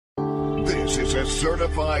This is a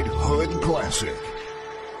certified hood classic.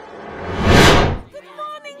 Good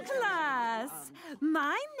morning, class.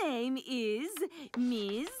 My name is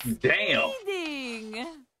Miss Damn. Reading.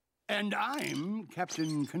 And I'm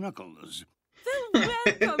Captain Knuckles.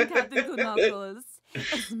 Welcome, Captain Knuckles.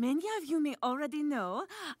 As many of you may already know,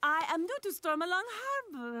 I am new to Stormalong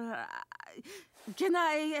Harbor. Can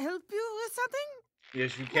I help you with something?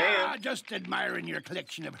 Yes, you can. Just admiring your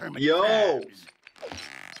collection of hermit Yo. crabs.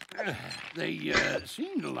 They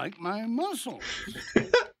seem to like my muscles.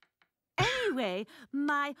 Anyway,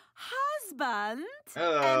 my husband and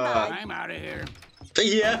I... I'm out of here.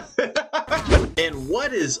 Yeah. And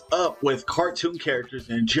what is up with cartoon characters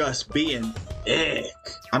and just being ick?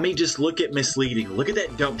 I mean, just look at Misleading. Look at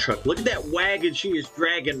that dump truck. Look at that wagon she is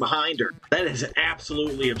dragging behind her. That is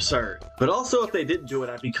absolutely absurd. But also, if they didn't do it,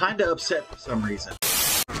 I'd be kind of upset for some reason.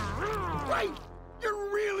 Right?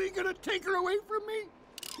 You're really gonna take her away from me?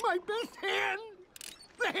 My best hand?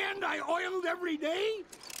 The hand I oiled every day?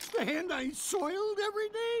 The hand I soiled every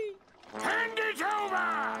day? Hand it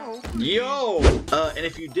over! Yo! And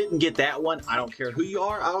if you didn't get that one, I don't care who you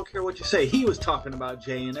are, I don't care what you say. He was talking about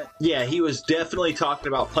Jay in it. Yeah, he was definitely talking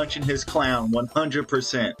about punching his clown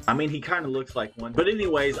 100%. I mean, he kind of looks like one. But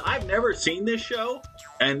anyways, I've never seen this show,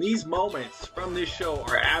 and these moments from this show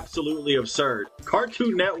are absolutely absurd.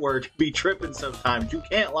 Cartoon Network be tripping sometimes, you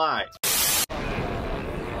can't lie.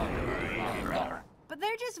 But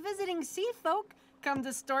they're just visiting sea folk. Come to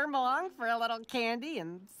Stormalong for a little candy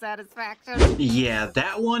and satisfaction. Yeah,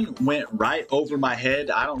 that one went right over my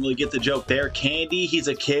head. I don't really get the joke there. Candy, he's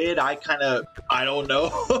a kid. I don't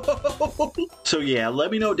know. So yeah,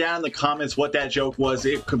 let me know down in the comments what that joke was.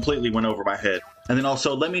 It completely went over my head. And then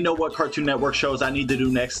also, let me know what Cartoon Network shows I need to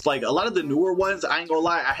do next. Like, a lot of the newer ones, I ain't gonna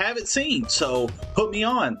lie, I haven't seen. So, put me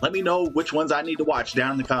on. Let me know which ones I need to watch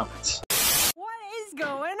down in the comments. What is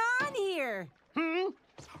going on here?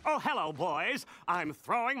 Oh, hello, boys. I'm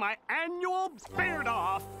throwing my annual beard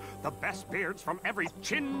off. The best beards from every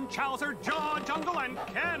chin, chowser, jaw, jungle, and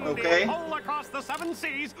candy all across the 7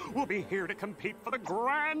 seas will be here to compete for the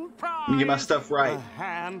grand prize. Let me get my stuff right. The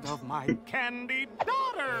hand of my candy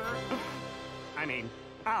daughter. I mean,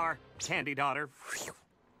 our candy daughter.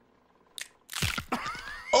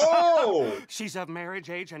 Oh! She's of marriage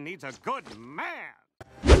age and needs a good man.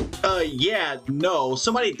 Yeah, no.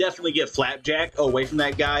 Somebody definitely get Flapjack away from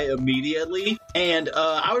that guy immediately. And,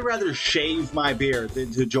 I would rather shave my beard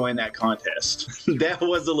than to join that contest. That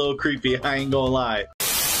was a little creepy, I ain't gonna lie.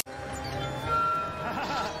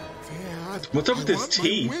 What's up with his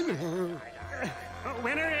teeth?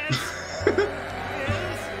 Winner is...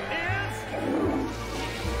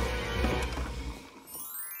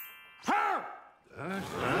 her!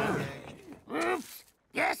 Oops.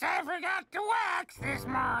 Guess I forgot to wax this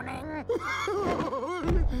morning.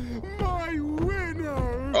 My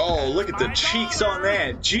winner! Oh, look at the cheeks on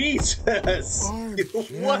that. Jesus!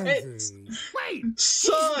 What? Wait, son!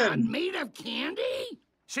 She's not made of candy?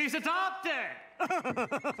 She's adopted!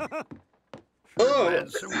 Oh. Glad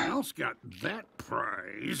someone else got that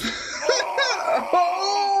prize.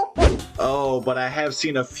 Oh, but I have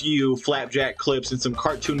seen a few Flapjack clips and some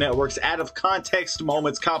Cartoon Network's out of context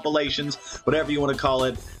moments, compilations, whatever you want to call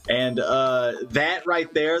it. And that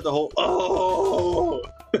right there, the whole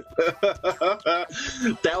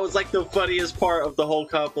that was like the funniest part of the whole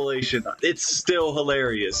compilation. It's still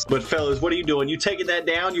hilarious. But fellas, what are you doing? You taking that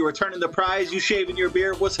down? You returning the prize? You shaving your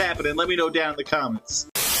beard? What's happening? Let me know down in the comments.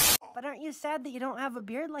 But aren't you sad that you don't have a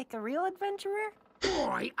beard like a real adventurer?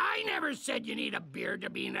 Boy, I never said you need a beard to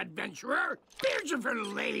be an adventurer. Beards are for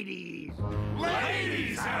ladies.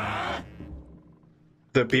 Ladies, huh?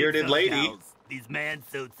 The bearded lady. Gals. These man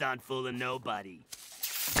suits aren't fooling nobody.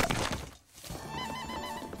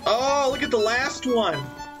 Oh, look at the last one.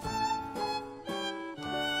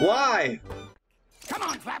 Why? Come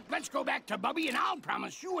on, Flap, let's go back to Bubby and I'll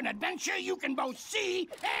promise you an adventure you can both see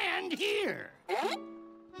and hear.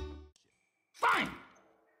 Fine.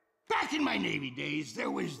 Back in my Navy days,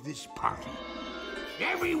 there was this party.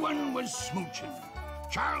 Everyone was smooching.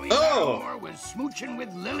 Charlie Barrymore was smooching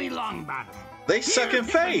with Lily Longbottom. They suck in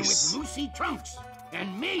face. With Lucy Trunks.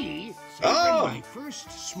 And me savoring my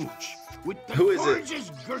first smooch with the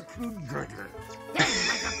gorgeous Gertrude Girder. That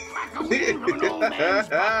was like a crack of wind from an old man's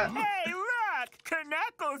bottom. Hey, look!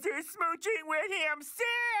 Knuckles is smooching with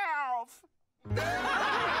himself!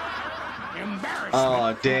 Embarrassment.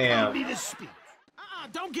 Oh, damn. Me to speak.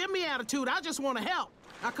 Don't give me attitude. I just want to help.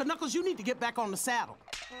 Now, Knuckles, you need to get back on the saddle.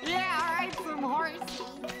 Yeah, all right, some horse.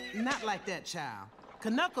 Not like that, child.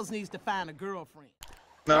 Knuckles needs to find a girlfriend.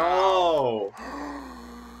 No.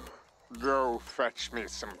 Go fetch me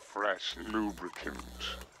some fresh lubricant.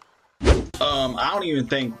 I don't even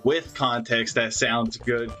think with context that sounds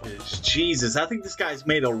good, 'cause Jesus, I think this guy's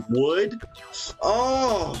made of wood.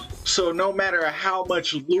 Oh, so no matter how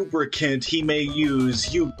much lubricant he may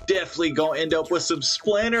use, you definitely gonna end up with some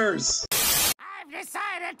splinters. I've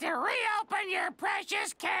decided to reopen your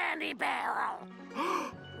precious candy barrel.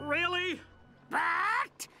 Really?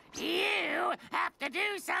 But you have to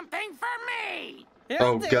do something for me.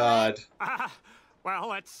 Oh God. Well,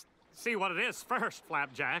 let's see what it is first,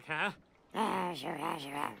 Flapjack, huh? Sure.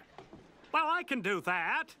 Well, I can do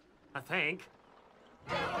that, I think.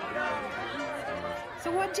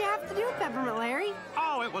 So what'd you have to do, Peppermint Larry?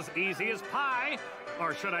 Oh, it was easy as pie.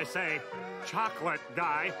 Or should I say, chocolate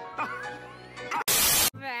guy.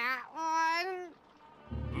 That one.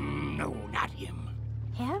 No, not him.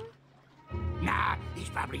 Him? Nah, he's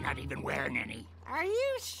probably not even wearing any. Are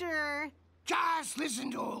you sure? Just listen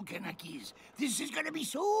to old Kanakis. This is gonna be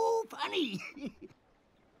so funny.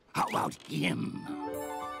 How about him?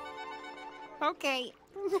 Okay.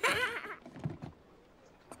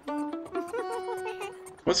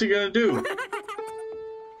 What's he gonna do?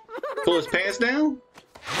 Pull his pants down?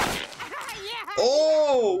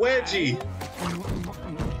 Oh, wedgie!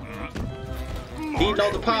 Eating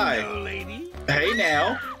all the pie. Hey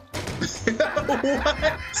now.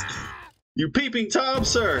 What? You peeping Tom,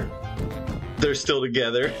 sir? They're still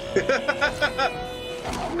together.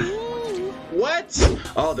 What?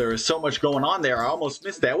 Oh, there is so much going on there. I almost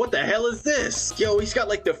missed that. What the hell is this? Yo, he's got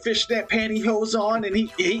like the fishnet pantyhose on and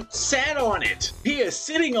he sat on it. He is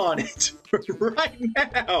sitting on it right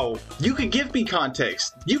now. You can give me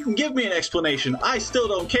context. You can give me an explanation. I still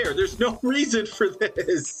don't care. There's no reason for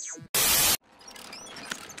this.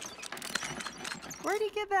 Where'd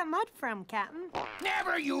you get that mud from, Captain?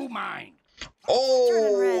 Never you mind.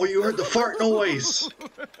 Oh, you heard the fart noise.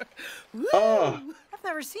 Oh. I've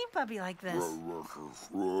never seen Puppy like this.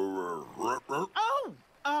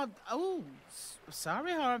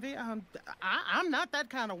 Sorry, Harvey. I'm not that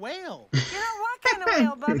kind of whale. You're not what kind of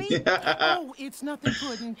whale, Bubby? Oh, it's nothing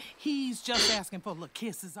pudding. He's just asking for little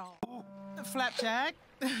kisses all. Flapjack,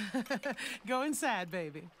 go inside,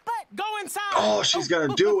 baby. But go inside. Oh, she's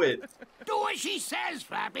gonna do it. Do what she says,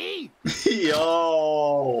 Flappy.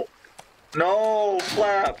 Yo. No,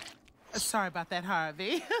 Flap. Sorry about that,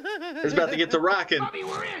 Harvey. It's about to get to rocking. Bobby,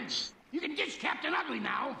 we're in. You can ditch Captain Ugly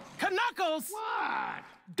now. Knuckles! What?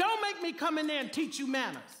 Don't make me come in there and teach you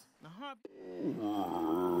manners. Now, Harvey.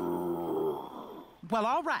 Well,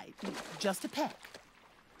 all right. Just a peck.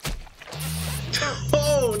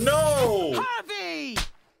 Oh, no! Harvey!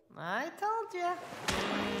 I told you.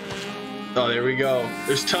 Oh, there we go.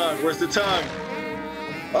 There's tongue. Where's the tongue?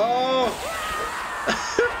 Oh!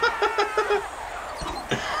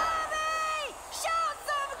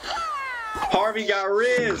 Harvey got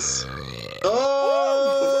Riz.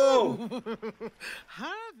 Oh!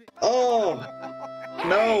 Harvey. Oh!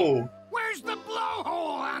 No! Where's the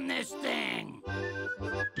blowhole on this thing?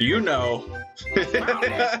 You know.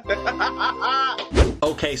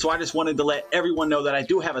 Okay, so I just wanted to let everyone know that I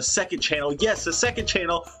do have a second channel. Yes, a second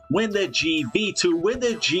channel, Winn the G V2, Winn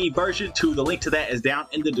the G version 2. The link to that is down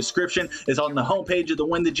in the description. It's on the homepage of the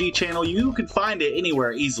Winn the G channel. You can find it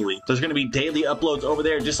anywhere easily. There's going to be daily uploads over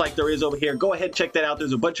there, just like there is over here. Go ahead, check that out.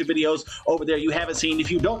 There's a bunch of videos over there you haven't seen if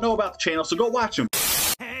you don't know about the channel, so go watch them.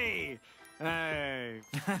 Hey! Hey!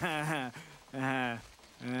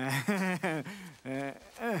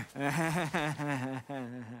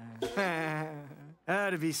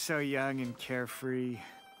 To be so young and carefree.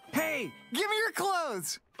 Hey, give me your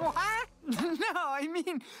clothes! What? No, I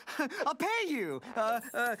mean, I'll pay you.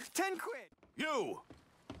 10 quid. You!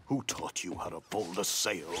 Who taught you how to fold a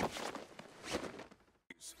sail?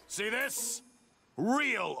 See this?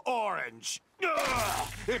 Real orange. Ugh,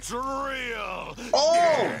 it's real.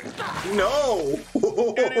 Oh! No!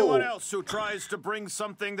 Anyone else who tries to bring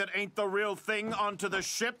something that ain't the real thing onto the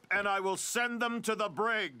ship, and I will send them to the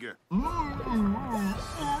brig.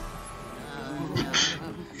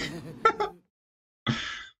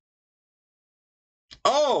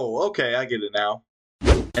 Oh, okay, I get it now.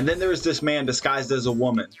 And then there's this man disguised as a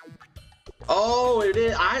woman. Oh, it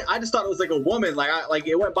is. I just thought it was like a woman. Like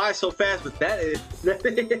it went by so fast, but that's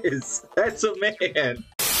a man.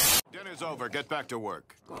 Dinner's over. Get back to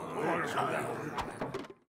work.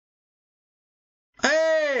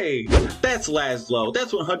 Hey! Hey, that's Laszlo.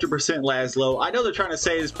 That's 100% Laszlo. I know they're trying to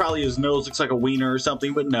say this probably his nose looks like a wiener or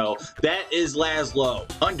something, but no, that is Laszlo.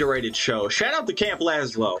 Underrated show. Shout out to Camp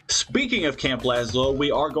Laszlo. Speaking of Camp Laszlo,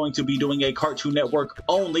 we are going to be doing a Cartoon Network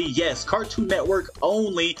only, yes, Cartoon Network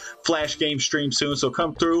only Flash game stream soon, so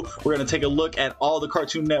come through. We're going to take a look at all the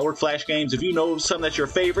Cartoon Network Flash games. If you know some that's your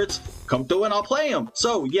favorites, come through and I'll play them.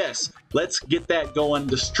 So yes, let's get that going.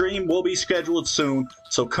 The stream will be scheduled soon,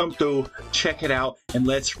 so come through, check it out, and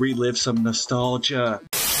let's relive some nostalgia.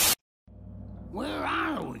 Where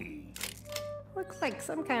are we? Looks like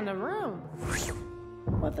some kind of room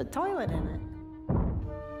with a toilet in it.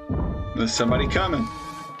 There's somebody coming.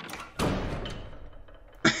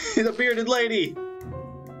 The bearded lady.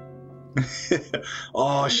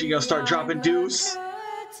 Oh, she gonna start dropping deuce.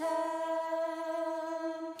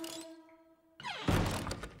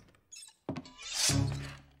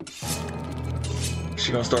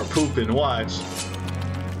 She gonna start pooping, watch.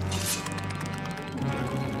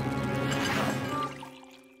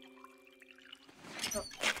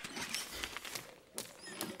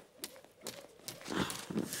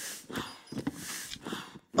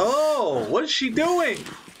 Oh, what is she doing?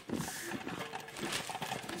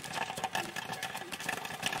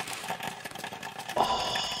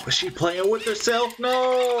 Oh, is she playing with herself?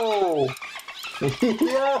 No!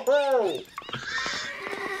 No!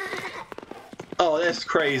 Oh, that's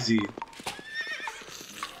crazy.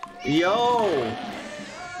 Yo!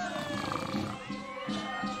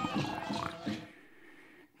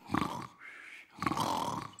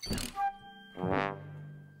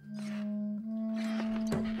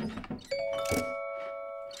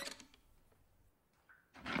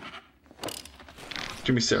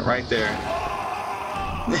 Jimmy sitting right there.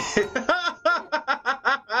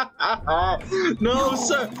 No,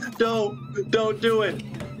 sir! Don't do it!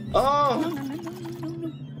 Oh!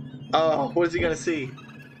 Oh, what is he gonna see?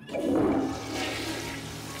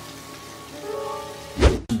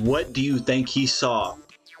 What do you think he saw?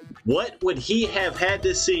 What would he have had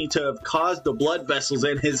to see to have caused the blood vessels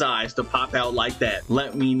in his eyes to pop out like that?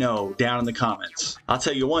 Let me know down in the comments. I'll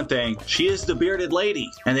tell you one thing, she is the bearded lady,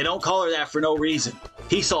 and they don't call her that for no reason.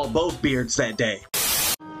 He saw both beards that day.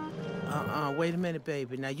 Wait a minute,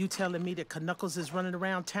 baby. Now you telling me that Knuckles is running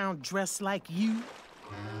around town dressed like you?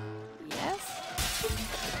 Yes.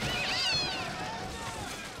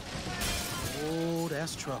 Oh,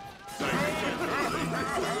 that's trouble.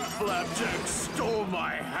 Flapjack stole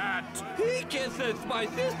my hat. He kisses my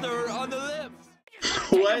sister on the lips.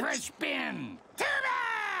 What? For a spin. Too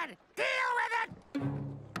bad. Deal with it.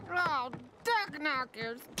 Oh, duck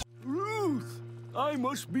knockers. Ruth, I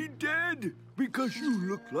must be dead because you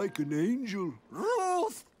look like an angel.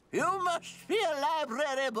 Ruth, you must be a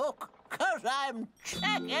library book, 'cause I'm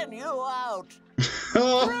checking you out.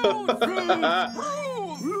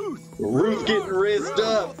 Ruth getting rizzed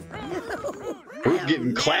up. Ruth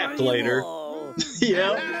getting clapped later.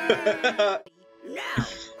 Yeah. Now,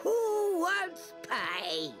 who wants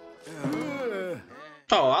pie?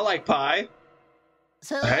 Oh, I like pie.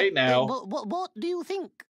 So, Hey now. What do you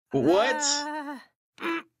think? What?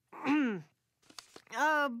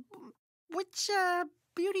 Which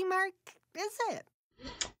beauty mark is it?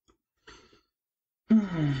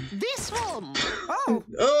 This one. Oh.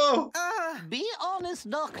 Oh. Be honest,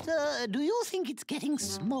 Doctor. Do you think it's getting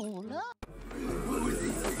smaller?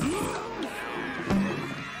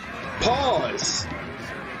 Pause.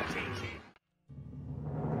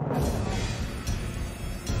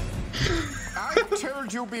 I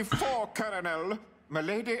told you before, Colonel.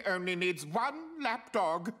 Milady only needs one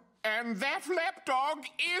lapdog, and that lapdog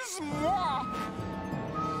is moi.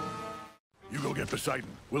 You go get Poseidon.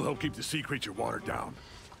 We'll help keep the sea creature watered down.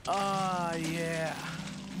 Yeah.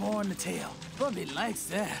 More on the tail. Bubby likes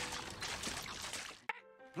that.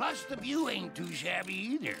 Plus, the view ain't too shabby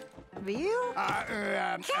either. View?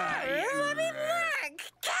 Captain, let me look!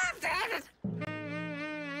 Captain!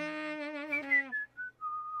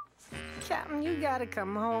 Captain, you gotta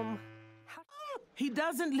come home. He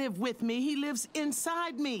doesn't live with me. He lives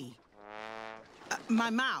inside me. My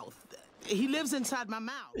mouth. He lives inside my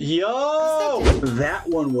mouth. Yo, that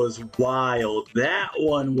one was wild. That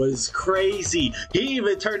one was crazy. He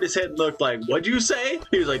even turned his head and looked like, what'd you say?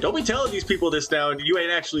 He was like, don't be telling these people this now and you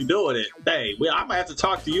ain't actually doing it. Hey, I might have to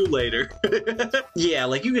talk to you later. Yeah,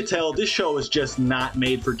 like you could tell this show is just not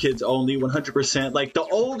made for kids only, 100%. Like the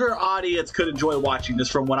older audience could enjoy watching this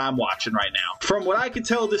from what I'm watching right now. From what I could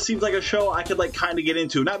tell, this seems like a show I could like kind of get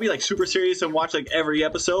into. Not be like super serious and watch like every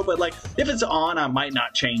episode, but like if it's on, I might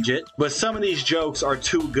not change it. But some of these jokes are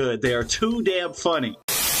too good. They are too damn funny.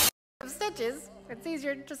 Stitches. It's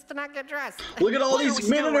easier just to not get dressed. Look at all these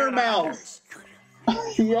men in her mouth.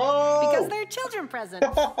 Yo! Because they're children presents.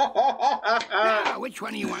 Now, which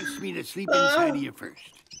one of you wants me to sleep inside of you first?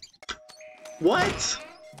 What?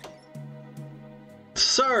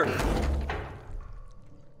 Sir.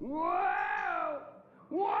 Whoa!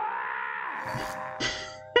 Whoa!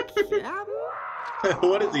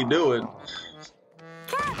 What is he doing?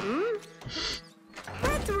 Captain?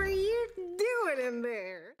 What were you doing in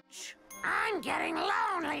there? I'm getting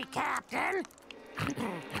lonely, Captain.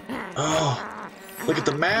 Oh, look at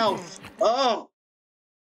the mouth. Oh.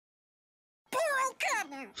 Poor old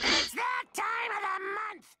Captain. It's that time of the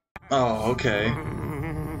month. Oh, okay.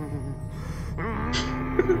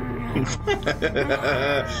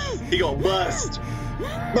 He gonna bust.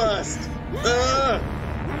 Bust.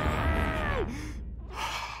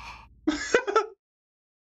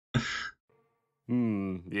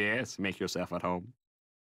 Yes, make yourself at home.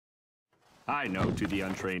 I know to the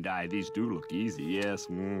untrained eye these do look easy, yes.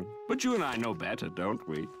 But you and I know better, don't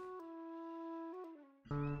we?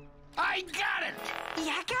 I got it!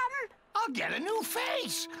 Yeah, Captain? I'll get a new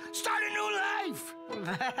face! Start a new life!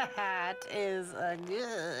 That is a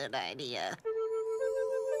good idea.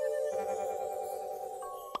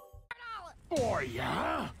 Oh,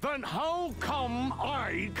 yeah? Then how come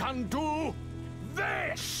I can do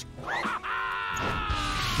this?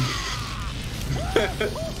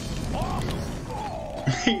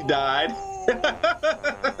 He died.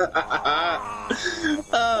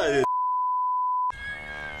 Oh.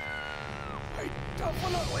 I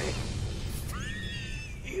definitely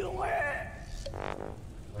feel it.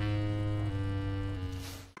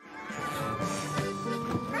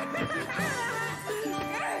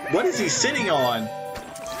 What is he sitting on?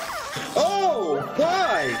 Oh,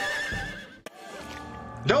 why?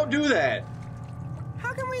 Don't do that.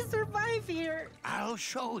 How can we survive here? I'll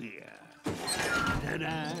show you.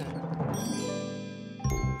 Ta-da.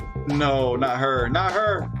 No, not her. Not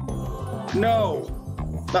her. No.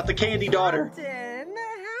 Not the candy daughter. Captain,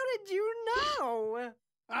 how did you know?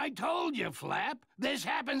 I told you, Flap. This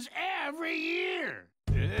happens every year.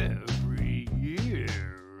 Every year.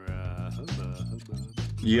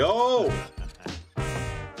 Yo.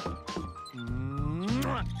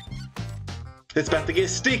 It's about to get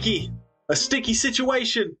sticky. A sticky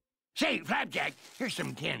situation. Say, Flapjack, here's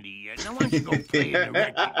some candy. Now why don't you go play in the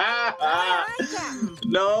wreck?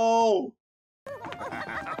 No.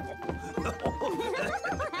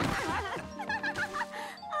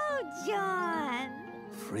 Oh, John.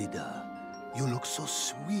 Frida, you look so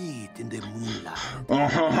sweet in the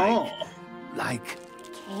moonlight. Like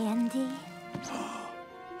Candy?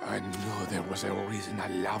 I knew there was a reason I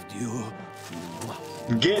loved you.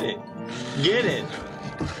 Get it. Get it.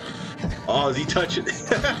 Oh, is he touching?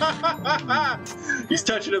 He's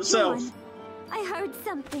touching himself. John, I heard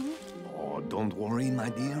something. Oh, don't worry, my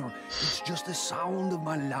dear. It's just the sound of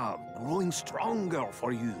my love growing stronger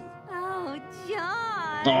for you. Oh,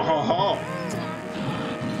 John. Oh.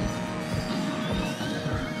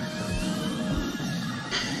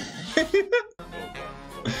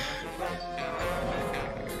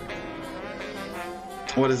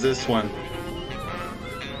 What is this one?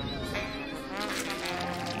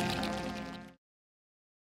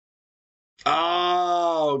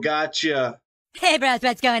 Oh, gotcha. Hey bros,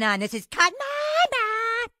 what's going on? This is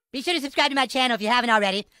Cartoonnetwork. Be sure to subscribe to my channel if you haven't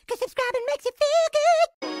already, because subscribing makes you feel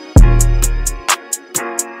good.